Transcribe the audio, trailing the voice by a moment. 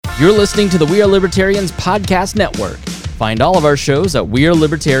You're listening to the We Are Libertarians Podcast Network. Find all of our shows at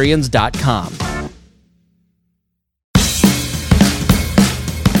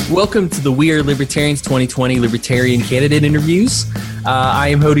wearelibertarians.com. Welcome to the We Are Libertarians 2020 Libertarian Candidate Interviews. I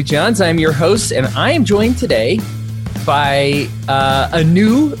am Hody Johns. I am your host, and I am joined today by a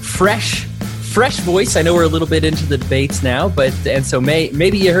new, fresh voice. I know we're a little bit into the debates now, so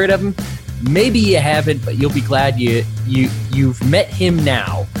maybe you heard of him, maybe you haven't, but you'll be glad you've met him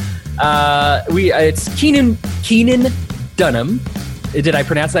now. It's Keenan Dunham. Did I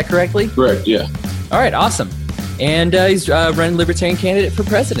pronounce that correctly? Correct, yeah. All right, awesome. And he's running Libertarian candidate for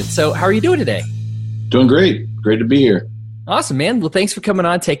president. So how are you doing today? Doing great. Great to be here. Awesome, man. Well, thanks for coming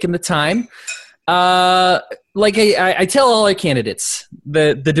on, taking the time. Like I tell all our candidates,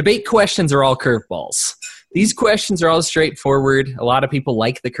 the debate questions are all curveballs. These questions are all straightforward. A lot of people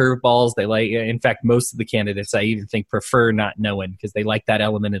like the curveballs. In fact, most of the candidates I even think prefer not knowing because they like that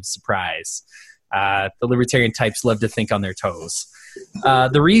element of surprise. The libertarian types love to think on their toes.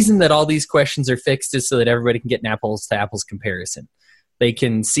 The reason that all these questions are fixed is so that everybody can get an apples to apples comparison. They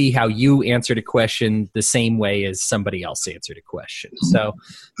can see how you answered a question the same way as somebody else answered a question. So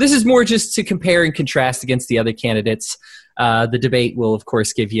this is more just to compare and contrast against the other candidates. The debate will, of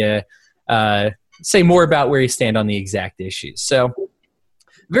course, give you say more about where you stand on the exact issues. So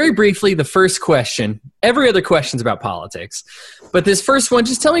very briefly, the first question, every other question's about politics, but this first one,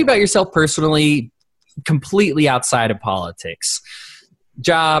 just tell me about yourself personally, completely outside of politics.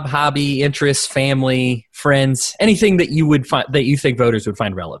 Job, hobby, interests, family, friends, anything that you would find that you think voters would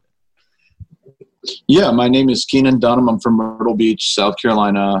find relevant. Yeah, my name is Keenan Dunham. I'm from Myrtle Beach, South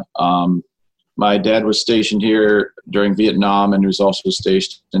Carolina. My dad was stationed here during Vietnam, and he was also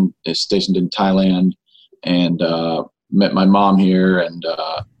stationed in Thailand. And met my mom here, and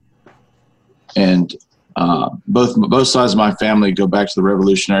both sides of my family go back to the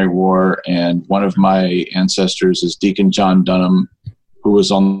Revolutionary War. And one of my ancestors is Deacon John Dunham, who was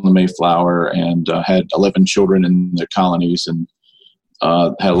on the Mayflower and had 11 children in the colonies and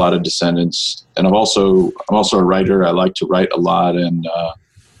had a lot of descendants. And I'm also a writer. I like to write a lot, and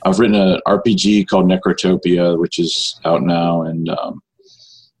I've written an RPG called Necrotopia, which is out now. And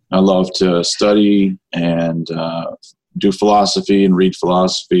I love to study and do philosophy and read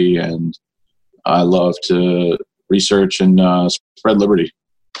philosophy, and I love to research and spread liberty.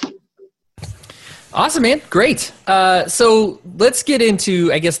 Awesome, man. Great. So let's get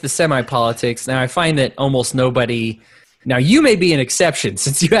into, I guess, the semi-politics. Now, I find that almost nobody... Now, you may be an exception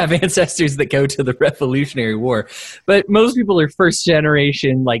since you have ancestors that go to the Revolutionary War, but most people are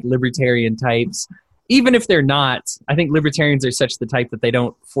first-generation, like, libertarian types. Even if they're not, I think libertarians are such the type that they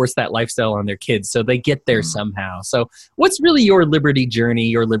don't force that lifestyle on their kids, so they get there somehow. So what's really your liberty journey,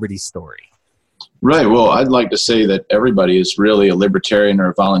 your liberty story? Right. Well, I'd like to say that everybody is really a libertarian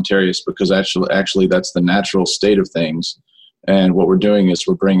or a voluntarist because actually that's the natural state of things. And what we're doing is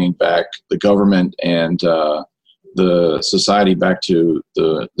we're bringing back the government and the society back to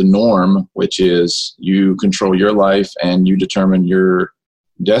the norm, which is you control your life and you determine your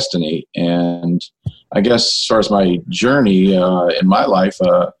destiny. And I guess as far as my journey in my life,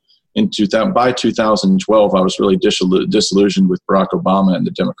 by 2012, I was really disillusioned with Barack Obama and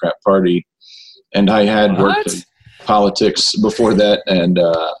the Democrat Party. And I had worked in politics before that, and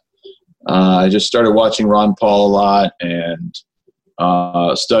I just started watching Ron Paul a lot and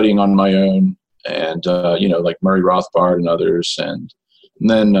studying on my own, and like Murray Rothbard and others. And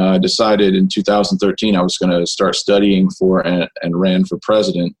then I decided in 2013 I was going to start studying for and ran for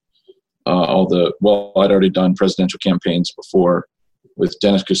president. I'd already done presidential campaigns before with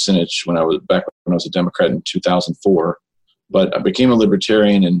Dennis Kucinich when I was a Democrat in 2004. But I became a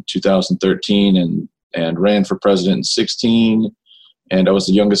libertarian in 2013 and ran for president in 2016. And I was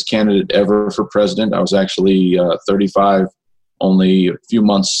the youngest candidate ever for president. I was actually 35 only a few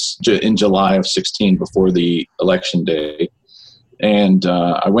months in July of 2016 before the election day. And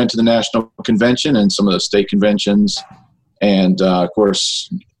I went to the national convention and some of the state conventions. And, of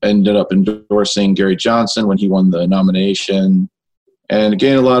course, ended up endorsing Gary Johnson when he won the nomination. And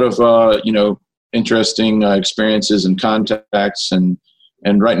gained a lot of, interesting experiences and contacts, and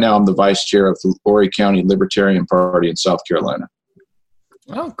right now I'm the vice chair of the Horry County Libertarian Party in South Carolina.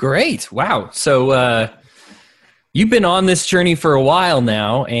 Oh, great. Wow. So you've been on this journey for a while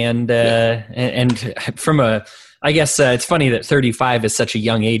now, and from I guess it's funny that 35 is such a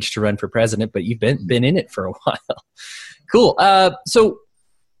young age to run for president, but you've been in it for a while. Cool. So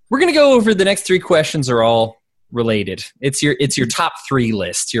we're going to go over the next three questions are all related. It's your top three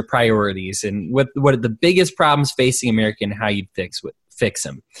list, your priorities, and what are the biggest problems facing America and how you'd fix fix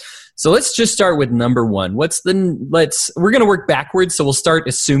them. So let's just start with number one. We're going to work backwards. So we'll start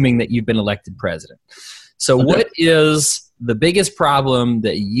assuming that you've been elected president. So What is the biggest problem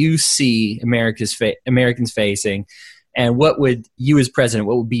that you see Americans facing, and what would you as president,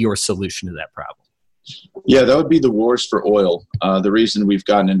 what would be your solution to that problem? Yeah, that would be the wars for oil. The reason we've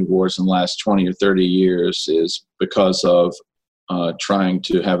gotten into wars in the last 20 or 30 years is because of trying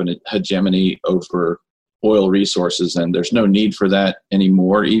to have a hegemony over oil resources, and there's no need for that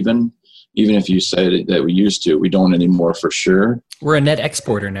anymore. Even if you say that we used to, we don't anymore for sure. We're a net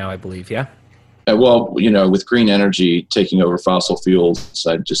exporter now, I believe. Yeah. Well, with green energy taking over fossil fuels,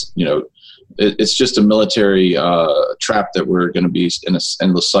 it's just a military trap that we're going to be in an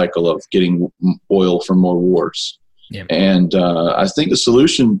endless cycle of getting oil for more wars. Yeah. And I think the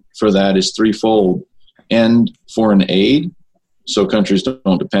solution for that is threefold: end foreign aid, so countries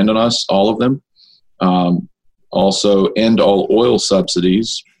don't depend on us, all of them. Also, end all oil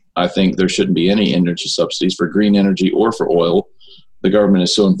subsidies. I think there shouldn't be any energy subsidies for green energy or for oil. The government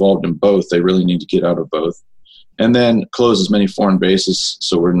is so involved in both, they really need to get out of both. And then close as many foreign bases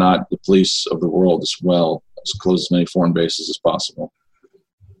so we're not the police of the world as well. Let's close as many foreign bases as possible.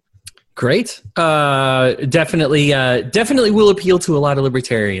 Great. Definitely will appeal to a lot of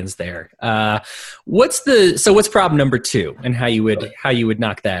libertarians there. What's problem number two, and how you would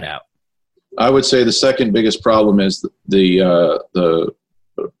knock that out? I would say the second biggest problem is the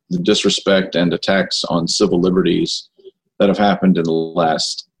disrespect and attacks on civil liberties that have happened in the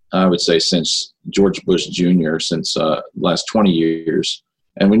last, I would say, since George Bush Jr., since last 20 years.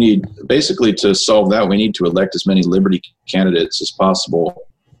 And we need, basically, to solve that, we need to elect as many liberty candidates as possible,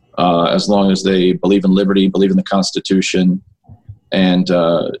 as long as they believe in liberty, believe in the Constitution, and,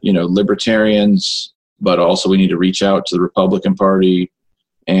 libertarians, but also we need to reach out to the Republican Party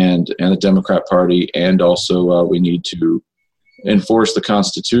and the Democrat Party, and also we need to enforce the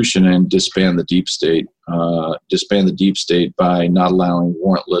Constitution and disband the deep state. Disband the deep state by not allowing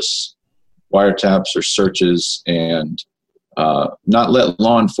warrantless wiretaps or searches, and not let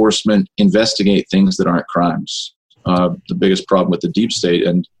law enforcement investigate things that aren't crimes. The biggest problem with the deep state,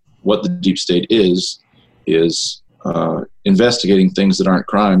 and what the deep state is investigating things that aren't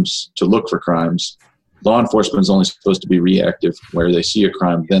crimes to look for crimes. Law enforcement is only supposed to be reactive. Where they see a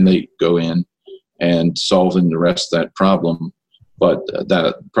crime, then they go in and solve and arrest that problem. But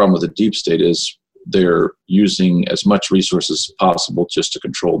that problem with the deep state is they're using as much resources as possible just to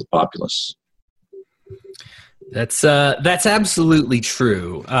control the populace. That's absolutely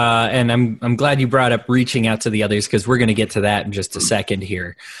true, and I'm glad you brought up reaching out to the others, because we're going to get to that in just a second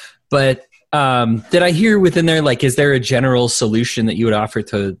here. But did I hear within there, is there a general solution that you would offer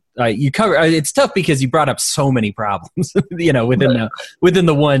to you cover? It's tough because you brought up so many problems, within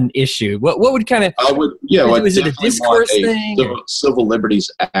the one issue. What would kind of is it a discourse thing? Civil Liberties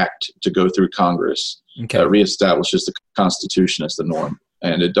Act to go through Congress that reestablishes the Constitution as the norm,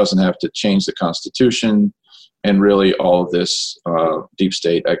 and it doesn't have to change the Constitution. And really, all of this deep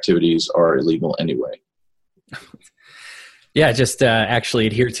state activities are illegal anyway. Yeah, just actually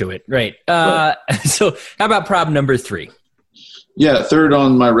adhere to it. Right. So how about problem number three? Yeah, third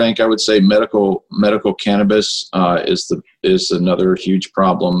on my rank, I would say medical cannabis is another huge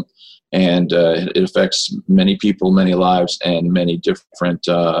problem, and it affects many people, many lives, and many different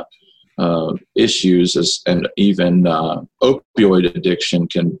issues, and even opioid addiction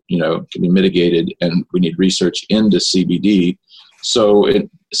can be mitigated, and we need research into CBD. So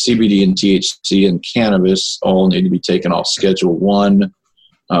CBD and THC and cannabis all need to be taken off Schedule 1,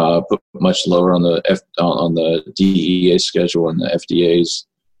 put much lower on the DEA schedule and the FDA's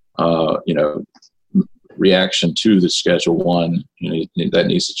reaction to the Schedule 1. That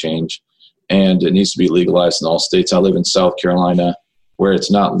needs to change, and it needs to be legalized in all states. I live in South Carolina, where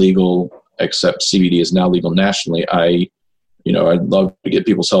it's not legal, except CBD is now legal nationally. I'd love to get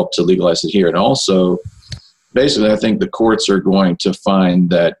people's help to legalize it here. And also, basically, I think the courts are going to find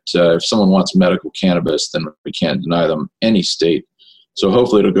that if someone wants medical cannabis, then we can't deny them any state. So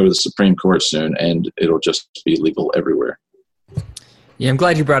hopefully it'll go to the Supreme Court soon, and it'll just be legal everywhere. Yeah, I'm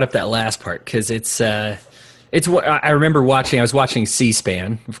glad you brought up that last part, because it's what I remember watching. I was watching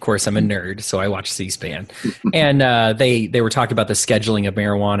C-SPAN. Of course, I'm a nerd, so I watch C-SPAN. And they were talking about the scheduling of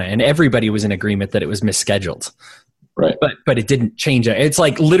marijuana, and everybody was in agreement that it was misscheduled. Right. But it didn't change it. It's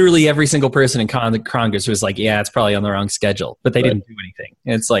like literally every single person in Congress was like, yeah, it's probably on the wrong schedule. But they didn't do anything.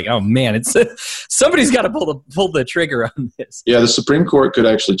 And it's like, oh, man, somebody's got to pull the trigger on this. Yeah, the Supreme Court could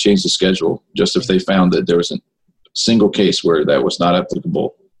actually change the schedule just if they found that there was a single case where that was not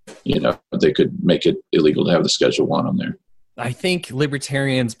applicable. They could make it illegal to have the Schedule 1 on there. I think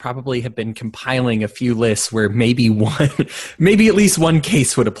libertarians probably have been compiling a few lists where maybe at least one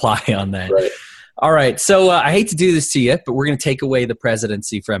case would apply on that. Right. All right. So I hate to do this to you, but we're going to take away the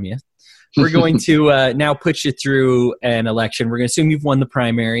presidency from you. We're going to now put you through an election. We're going to assume you've won the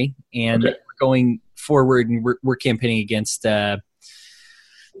primary, and we're going forward, and we're campaigning against, the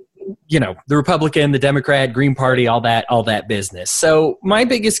Republican, the Democrat, Green Party, all that business. So my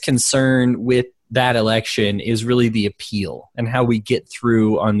biggest concern with that election is really the appeal and how we get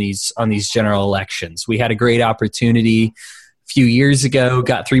through on these general elections. We had a great opportunity a few years ago,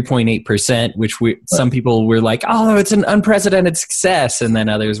 got 3.8%, which some people were like, oh, it's an unprecedented success. And then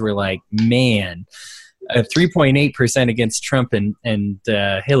others were like, man, 3.8% against Trump and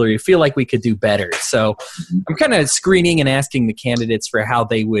Hillary, I feel like we could do better. So I'm kind of screening and asking the candidates for how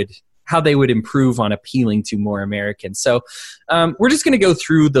they would improve on appealing to more Americans. So we're just going to go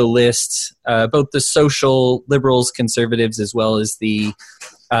through the list, both the social liberals, conservatives, as well as the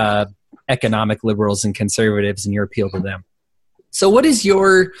economic liberals and conservatives, and your appeal to them. So what is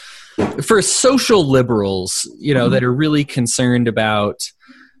for social liberals, that are really concerned about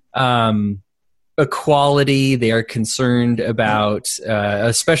equality, they are concerned about,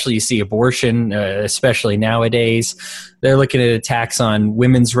 especially you see abortion, especially nowadays, they're looking at attacks on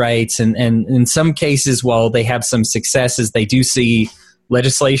women's rights. And in some cases, while they have some successes, they do see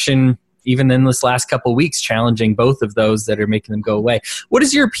legislation, even in this last couple of weeks, challenging both of those that are making them go away. What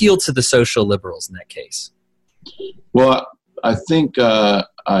is your appeal to the social liberals in that case? Well, I think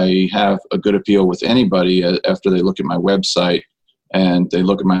I have a good appeal with anybody after they look at my website and they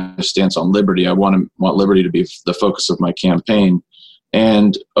look at my stance on liberty. I want liberty to be the focus of my campaign.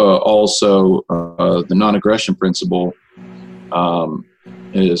 And also the non-aggression principle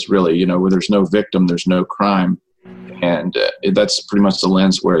is really, where there's no victim, there's no crime. And that's pretty much the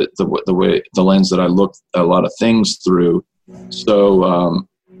lens where the lens that I look a lot of things through. So,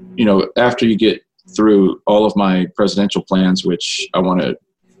 after you get through all of my presidential plans, which I want to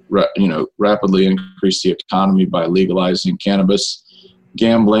rapidly increase the economy by legalizing cannabis,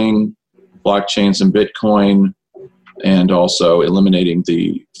 gambling, blockchains and Bitcoin, and also eliminating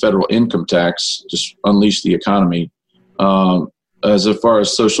the federal income tax, just unleash the economy. As far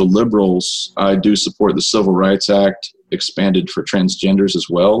as social liberals, I do support the Civil Rights Act expanded for transgenders as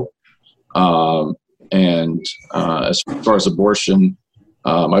well. And as far as abortion,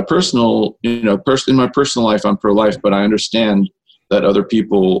 my personal, in my personal life, I'm pro-life, but I understand that other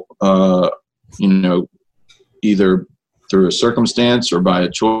people, either through a circumstance or by a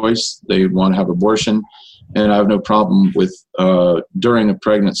choice, they want to have abortion. And I have no problem with during a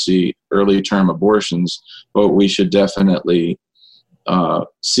pregnancy, early term abortions, but we should definitely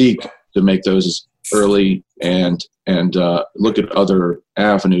seek to make those early and look at other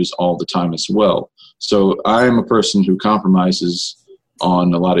avenues all the time as well. So I am a person who compromises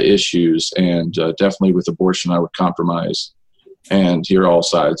on a lot of issues, and definitely with abortion, I would compromise and hear all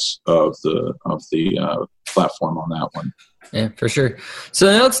sides of the platform on that one. Yeah, for sure. So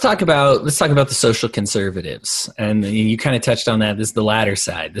now let's talk about the social conservatives, and you kind of touched on that. This is the latter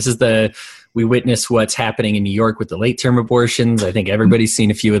side. This is we witness what's happening in New York with the late term abortions. I think everybody's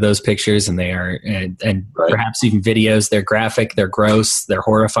seen a few of those pictures, and they are, and right. Perhaps even videos. They're graphic, they're gross, they're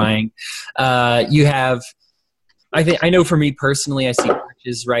horrifying. You have, I know for me personally, I see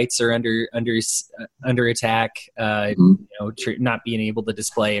churches' rights are under attack. Not being able to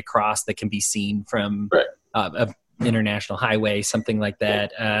display a cross that can be seen from a international highway, something like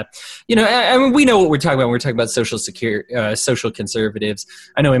that. We know what we're talking about when we're talking about social conservatives.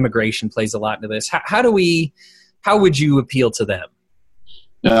 I know immigration plays a lot into this. How would you appeal to them?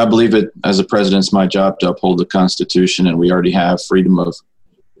 I believe it as a president, it's my job to uphold the Constitution, and we already have freedom of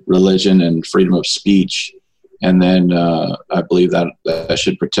religion and freedom of speech. And then I believe that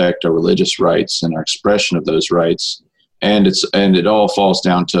should protect our religious rights and our expression of those rights. And it all falls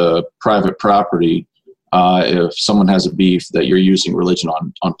down to private property. If someone has a beef that you're using religion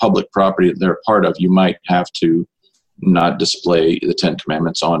on public property that they're a part of, you might have to not display the Ten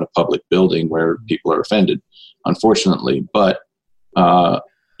Commandments on a public building where people are offended, unfortunately. But,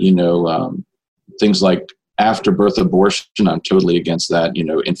 things like after-birth abortion, I'm totally against that,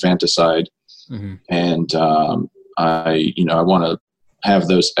 infanticide. Mm-hmm. And I want to have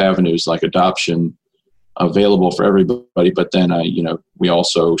those avenues like adoption available for everybody, but then we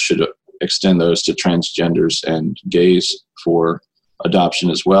also should extend those to transgenders and gays for adoption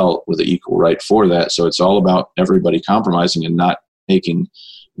as well, with an equal right for that. So it's all about everybody compromising and not taking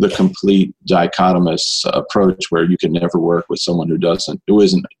the complete dichotomous approach where you can never work with someone who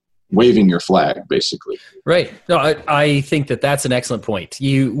isn't waving your flag, basically. Right. No, I think that's an excellent point.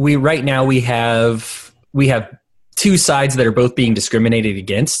 We have two sides that are both being discriminated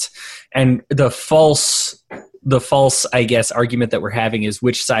against. And the false, I guess, argument that we're having is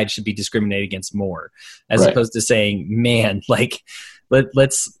which side should be discriminated against more, as opposed to saying, man, like,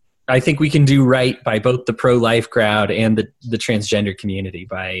 let's, I think we can do right by both the pro-life crowd and the transgender community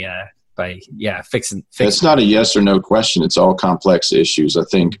by fixing. It's not a yes or no question. It's all complex issues. I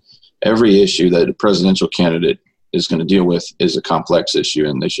think every issue that a presidential candidate is going to deal with is a complex issue,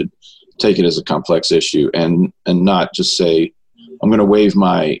 and they should take it as a complex issue and not just say, I'm going to wave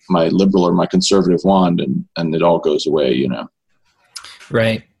my liberal or my conservative wand and it all goes away, you know?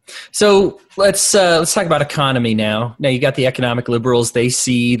 Right. So let's talk about economy now. Now you got the economic liberals. They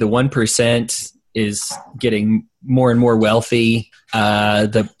see the 1% is getting more and more wealthy.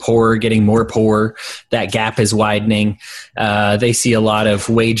 The poor getting more poor. That gap is widening. They see a lot of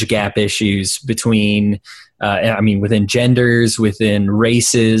wage gap issues between, within genders, within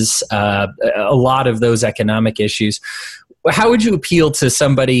races, a lot of those economic issues. How would you appeal to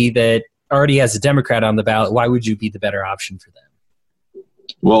somebody that already has a Democrat on the ballot? Why would you be the better option for them?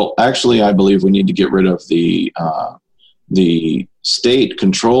 Well, actually, I believe we need to get rid of the state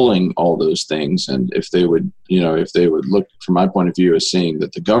controlling all those things. And if they would look, from my point of view, as seeing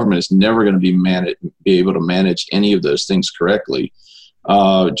that the government is never going to be able to manage any of those things correctly.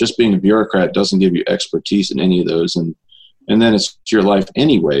 Just being a bureaucrat doesn't give you expertise in any of those. And then it's your life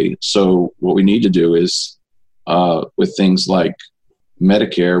anyway. So what we need to do is, with things like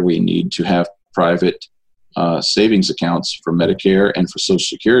Medicare, we need to have private savings accounts for Medicare and for Social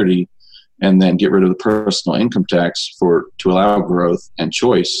Security, and then get rid of the personal income tax to allow growth and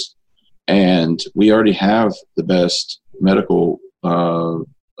choice. And we already have the best medical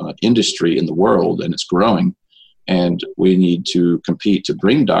industry in the world, and it's growing. And we need to compete to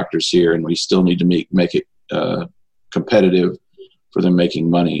bring doctors here, and we still need to make it competitive for them making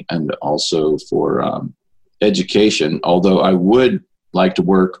money, and also for education. Although I would like to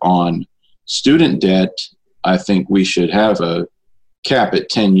work on student debt, I think we should have a cap at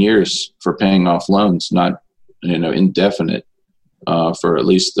 10 years for paying off loans, not indefinite, for at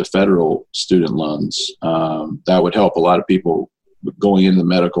least the federal student loans. That would help a lot of people going into the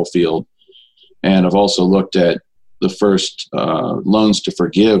medical field. And I've also looked at the first loans to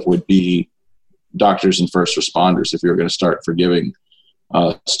forgive would be doctors and first responders, if you're going to start forgiving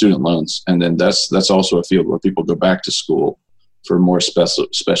student loans. And then that's also a field where people go back to school for more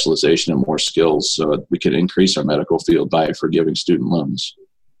specialization and more skills, so we can increase our medical field by forgiving student loans.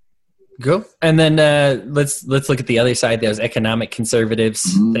 Go. And then let's look at the other side. Those economic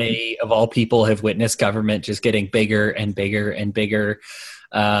conservatives, They, of all people, have witnessed government just getting bigger and bigger and bigger.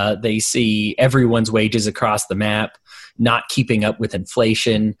 They see everyone's wages across the map not keeping up with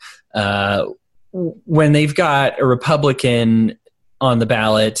inflation. When they've got a Republican on the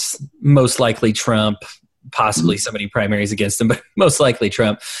ballot, most likely Trump, possibly somebody primaries against them, but most likely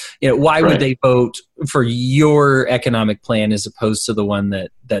Trump. Why would they vote for your economic plan as opposed to the one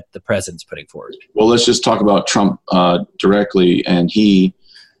that the president's putting forward? Well, let's just talk about Trump directly. And he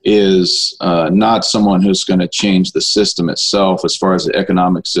is not someone who's going to change the system itself as far as the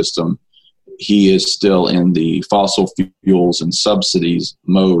economic system. He is still in the fossil fuels and subsidies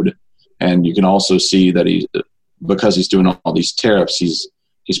mode. And you can also see that because he's doing all these tariffs, he's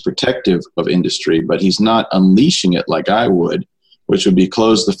protective of industry, but he's not unleashing it like I would, which would be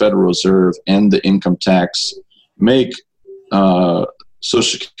close the Federal Reserve, end the income tax, make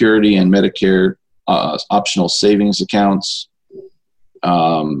Social Security and Medicare optional savings accounts.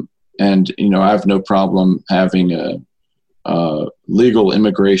 And, I have no problem having a legal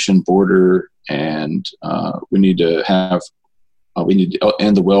immigration border, and we need to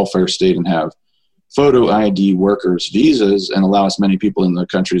end the welfare state and have photo ID workers visas and allow as many people in the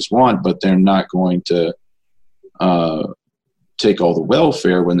country as want, but they're not going to take all the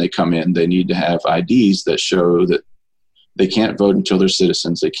welfare when they come in. They need to have IDs that show that they can't vote until they're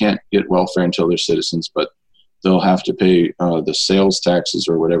citizens. They can't get welfare until they're citizens, but they'll have to pay the sales taxes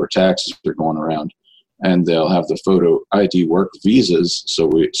or whatever taxes are going around, and they'll have the photo ID work visas so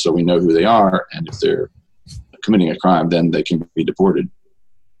we know who they are, and if they're committing a crime, then they can be deported.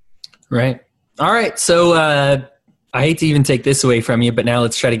 Right. All right, so I hate to even take this away from you, but now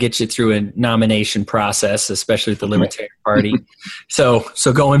let's try to get you through a nomination process, especially with the Libertarian Party. So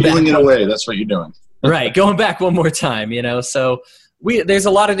going back, peeling it away. That's what you're doing, right? Going back one more time, So there's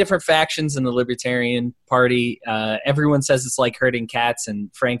a lot of different factions in the Libertarian Party. Everyone says it's like herding cats, and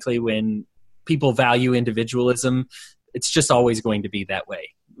frankly, when people value individualism, it's just always going to be that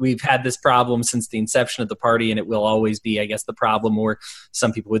way. we've had this problem since the inception of the party, and it will always be, I guess, the problem, or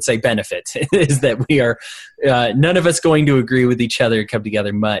some people would say benefit, is that we are none of us going to agree with each other and come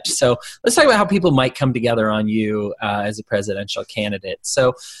together much. So let's talk about how people might come together on you as a presidential candidate.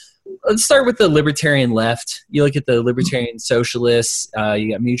 So let's start with the libertarian left. You look at the libertarian socialists,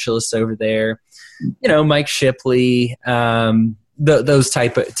 you got mutualists over there, Mike Shipley, those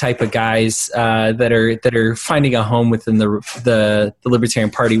type of guys that are finding a home within the Libertarian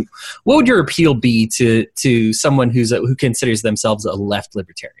Party. What would your appeal be to someone who considers themselves a left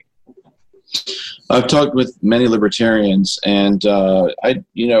libertarian? I've talked with many libertarians, and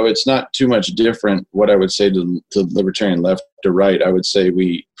it's not too much different. What I would say to libertarian left or right, I would say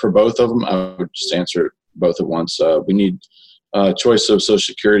for both of them, I would just answer both at once. We need choice of Social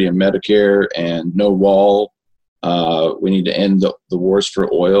Security and Medicare, and no wall. We need to end the wars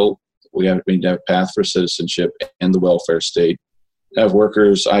for oil. We need to have a path for citizenship and the welfare state. Have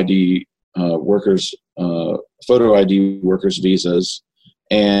workers ID, photo ID workers visas.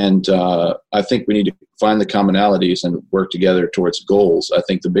 And I think we need to find the commonalities and work together towards goals. I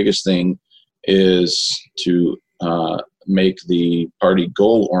think the biggest thing is to make the party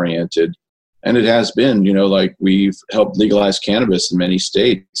goal-oriented. And it has been, we've helped legalize cannabis in many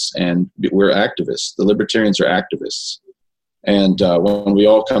states, and we're activists. The libertarians are activists. And when we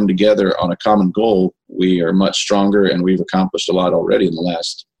all come together on a common goal, we are much stronger, and we've accomplished a lot already in the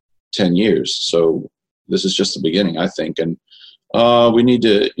last 10 years. So this is just the beginning, I think. And we need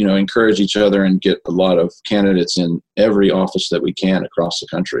to, encourage each other and get a lot of candidates in every office that we can across the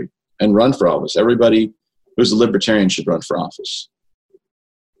country and run for office. Everybody who's a libertarian should run for office.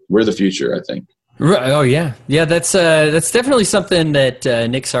 We're the future, I think. Right. Oh yeah. Yeah. That's definitely something that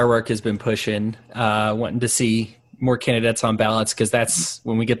Nick Sarwark has been pushing, wanting to see more candidates on ballots, because that's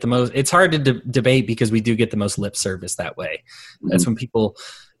when we get the most. It's hard to debate because we do get the most lip service that way. That's when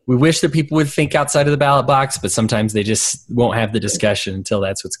we wish that people would think outside of the ballot box, but sometimes they just won't have the discussion until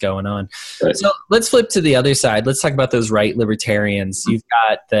that's what's going on. Right. So let's flip to the other side. Let's talk about those right libertarians. You've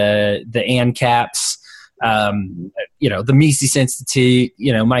got the ANCAPs, the Mises Institute,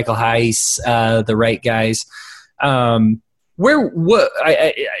 Michael Heiss, the right guys. Some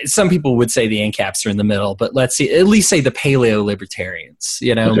people would say the ANCAPs are in the middle, but let's see, at least say the paleo libertarians,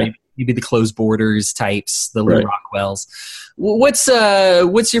 maybe the closed borders types, the Lou Rockwells.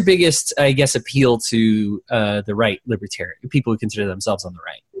 What's your biggest, I guess, appeal to the right libertarian, people who consider themselves on the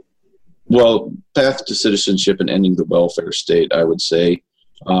right? Well, path to citizenship and ending the welfare state, I would say.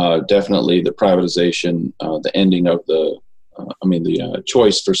 Definitely the privatization, the ending of the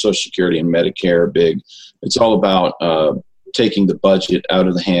choice for Social Security and Medicare are big. It's all about taking the budget out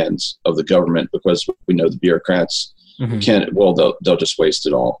of the hands of the government, because we know the bureaucrats they'll just waste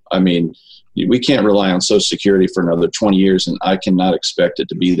it all. I mean, we can't rely on Social Security for another 20 years, and I cannot expect it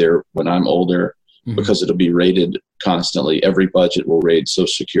to be there when I'm older, because it'll be raided constantly. Every budget will raid Social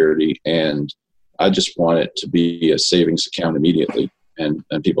Security, and I just want it to be a savings account immediately. And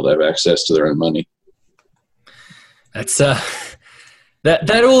people to have access to their own money. That's that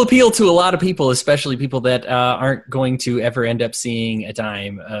will appeal to a lot of people, especially people that aren't going to ever end up seeing a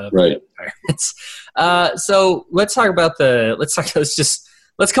dime. Right. So let's talk about let's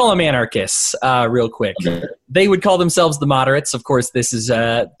call them anarchists real quick. Okay. They would call themselves the moderates. Of course, this is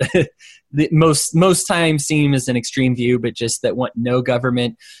the most times seen as an extreme view, but just that want no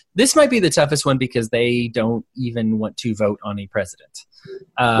government. This might be the toughest one because they don't even want to vote on a president.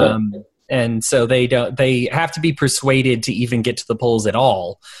 And so they have to be persuaded to even get to the polls at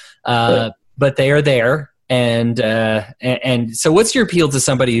all. But they are there. And so what's your appeal to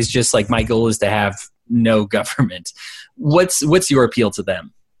somebody who's just like, my goal is to have no government? What's your appeal to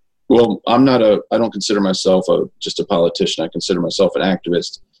them? Well, I don't consider myself just a politician. I consider myself an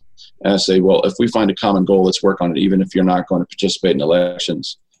activist. And I say, well, if we find a common goal, let's work on it. Even if you're not going to participate in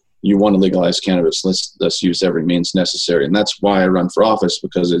elections, you want to legalize cannabis, let's use every means necessary. And that's why I run for office,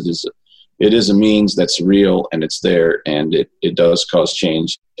 because it is a means that's real, and it's there, and it does cause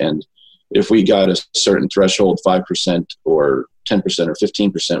change. And if we got a certain threshold, 5% or 10% or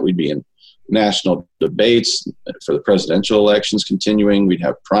 15%, we'd be in national debates for the presidential elections continuing. We'd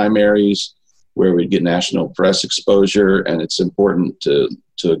have primaries where we'd get national press exposure, and it's important to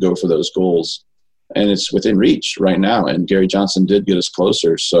go for those goals. And it's within reach right now. And Gary Johnson did get us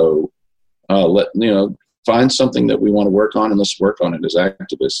closer. So find something that we want to work on, and let's work on it as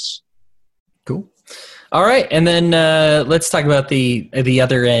activists. Cool. All right. And then let's talk about the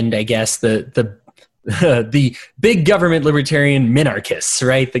other end, I guess, the big government libertarian minarchists,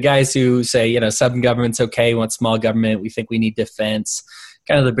 right? The guys who say, some government's okay, we want small government, we think we need defense,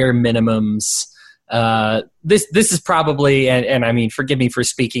 kind of the bare minimums. This is probably, and I mean, forgive me for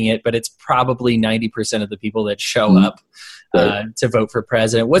speaking it, but it's probably 90% of the people that show up to vote for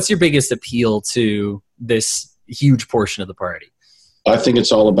president. What's your biggest appeal to this huge portion of the party? I think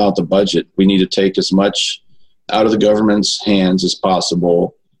it's all about the budget. We need to take as much out of the government's hands as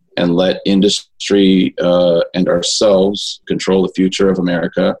possible and let industry and ourselves control the future of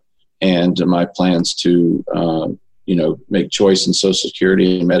America. And my plans to, make choice in Social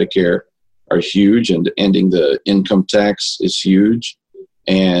Security and Medicare are huge, and ending the income tax is huge.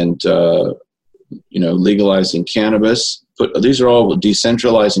 And, legalizing cannabis. These are all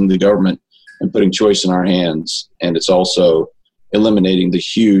decentralizing the government and putting choice in our hands. And it's also eliminating the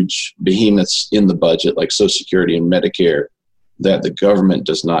huge behemoths in the budget like Social Security and Medicare that the government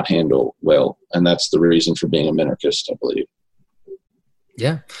does not handle well. And that's the reason for being a minarchist, I believe.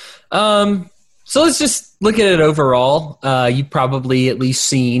 Yeah. So let's just look at it overall. You've probably at least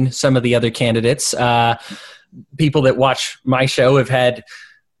seen some of the other candidates. People that watch my show have had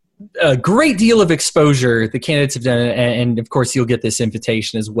a great deal of exposure. The candidates have done it, and of course you'll get this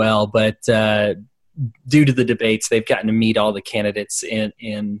invitation as well. But due to the debates, they've gotten to meet all the candidates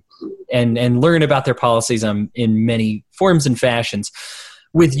and learn about their policies in many forms and fashions.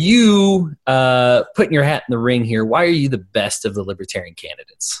 With you putting your hat in the ring here, why are you the best of the libertarian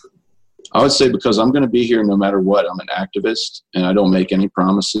candidates? I would say because I'm going to be here no matter what. I'm an activist, and I don't make any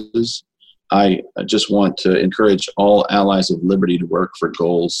promises. I just want to encourage all allies of liberty to work for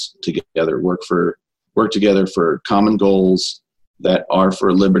goals together, work together for common goals that are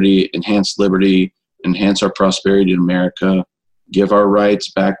for liberty, enhance our prosperity in America, give our rights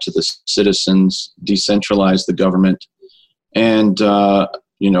back to the citizens, decentralize the government. And, I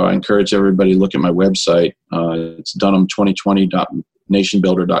encourage everybody to look at my website. It's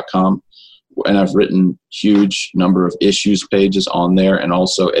dunham2020.nationbuilder.com. And I've written huge number of issues pages on there, and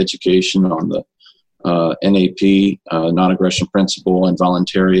also education on the NAP, non-aggression principle, and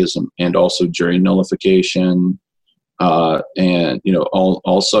voluntarism, and also jury nullification, and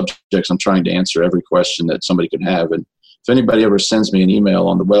all subjects. I'm trying to answer every question that somebody could have. And if anybody ever sends me an email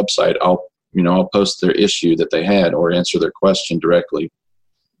on the website, I'll post their issue that they had or answer their question directly.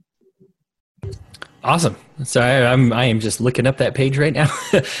 Awesome. So I am just looking up that page right now.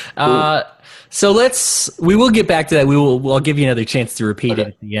 So we will get back to that. I'll give you another chance to repeat it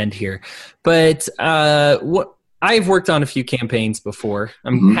at the end here. But I've worked on a few campaigns before.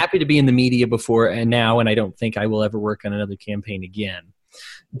 I'm happy to be in the media before and now, and I don't think I will ever work on another campaign again.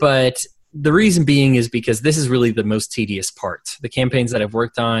 But the reason being is because this is really the most tedious part. The campaigns that I've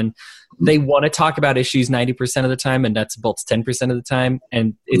worked on, they want to talk about issues 90% of the time, and nuts and bolts 10% of the time,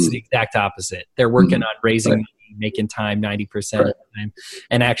 and it's the exact opposite. They're working on raising money, making time 90% of the time,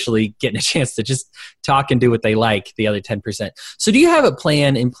 and actually getting a chance to just talk and do what they like the other 10%. So do you have a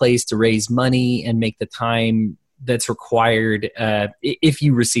plan in place to raise money and make the time that's required if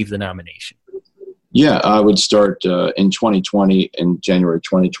you receive the nomination? Yeah, I would start in 2020, in January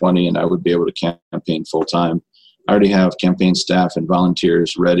 2020, and I would be able to campaign full time. I already have campaign staff and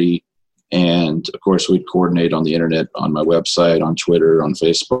volunteers ready, and of course, we'd coordinate on the internet, on my website, on Twitter, on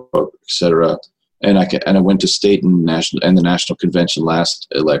Facebook, etc. And I went to state and the national convention last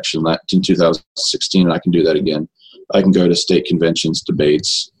election in 2016, and I can do that again. I can go to state conventions,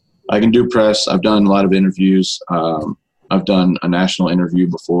 debates. I can do press. I've done a lot of interviews. I've done a national interview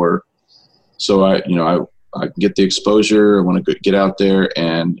before. So I can get the exposure. I want to get out there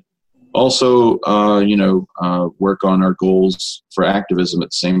and also, work on our goals for activism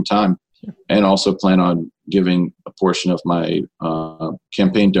at the same time, and also plan on giving a portion of my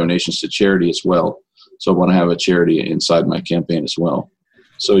campaign donations to charity as well. So I want to have a charity inside my campaign as well.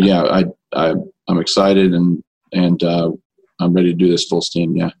 So yeah, I'm excited and I'm ready to do this full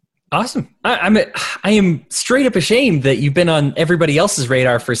steam. Yeah. Awesome. I am straight up ashamed that you've been on everybody else's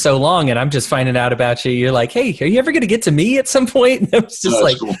radar for so long, and I'm just finding out about you. You're like, hey, are you ever going to get to me at some point? And I was just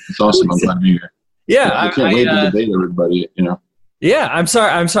like, cool. It's awesome. I'm glad to be here. Yeah. I can't wait to debate everybody, Yeah, I'm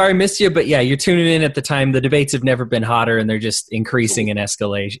sorry I missed you, but yeah, you're tuning in at the time. The debates have never been hotter, and they're just increasing in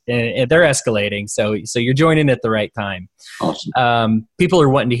escalation. And they're escalating, so you're joining at the right time. Awesome. People are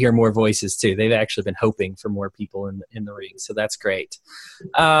wanting to hear more voices too. They've actually been hoping for more people in the ring, so that's great.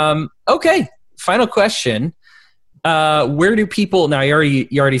 Okay, final question. Where do people now? You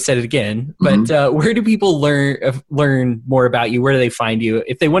already said it again, but where do people learn more about you? Where do they find you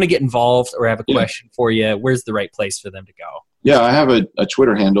if they want to get involved or have a question for you? Where's the right place for them to go? Yeah, I have a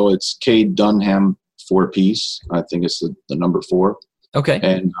Twitter handle. It's K Dunham 4-piece. I think it's the number 4. Okay.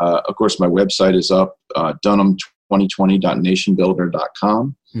 And of course, my website is up,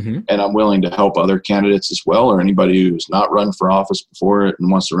 dunham2020.nationbuilder.com. And I'm willing to help other candidates as well, or anybody who's not run for office before and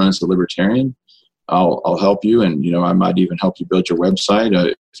wants to run as a libertarian. I'll help you. And, I might even help you build your website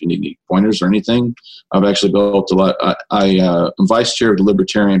if you need any pointers or anything. I've actually built a lot. I'm vice chair of the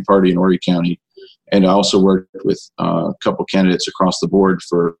Libertarian Party in Horry County. And I also worked with a couple candidates across the board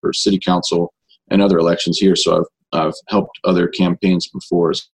for city council and other elections here. So I've helped other campaigns before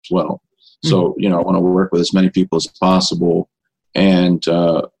as well. So, I want to work with as many people as possible. And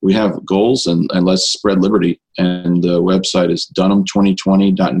we have goals, and let's spread liberty. And the website is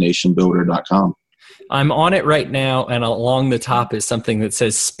dunham2020.nationbuilder.com. I'm on it right now, and along the top is something that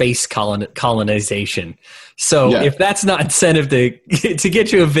says space colonization. So if that's not incentive to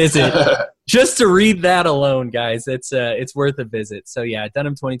get you a visit, just to read that alone, guys, it's worth a visit. So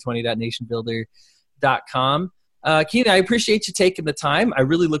dunham2020.nationbuilder.com. Keenan, I appreciate you taking the time. I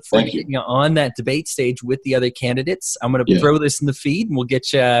really look forward to getting you on that debate stage with the other candidates. I'm going to throw this in the feed, and we'll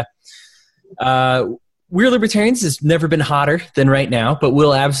get you. We're Libertarians has never been hotter than right now, but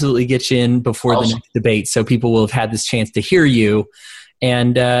we'll absolutely get you in before the next debate, so people will have had this chance to hear you,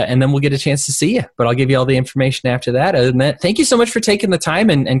 and then we'll get a chance to see you. But I'll give you all the information after that. Other than that, thank you so much for taking the time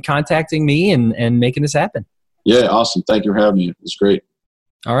and contacting me and making this happen. Yeah, awesome. Thank you for having me. It was great.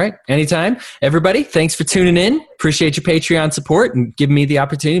 All right. Anytime. Everybody, thanks for tuning in. Appreciate your Patreon support and giving me the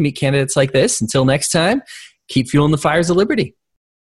opportunity to meet candidates like this. Until next time, keep fueling the fires of liberty.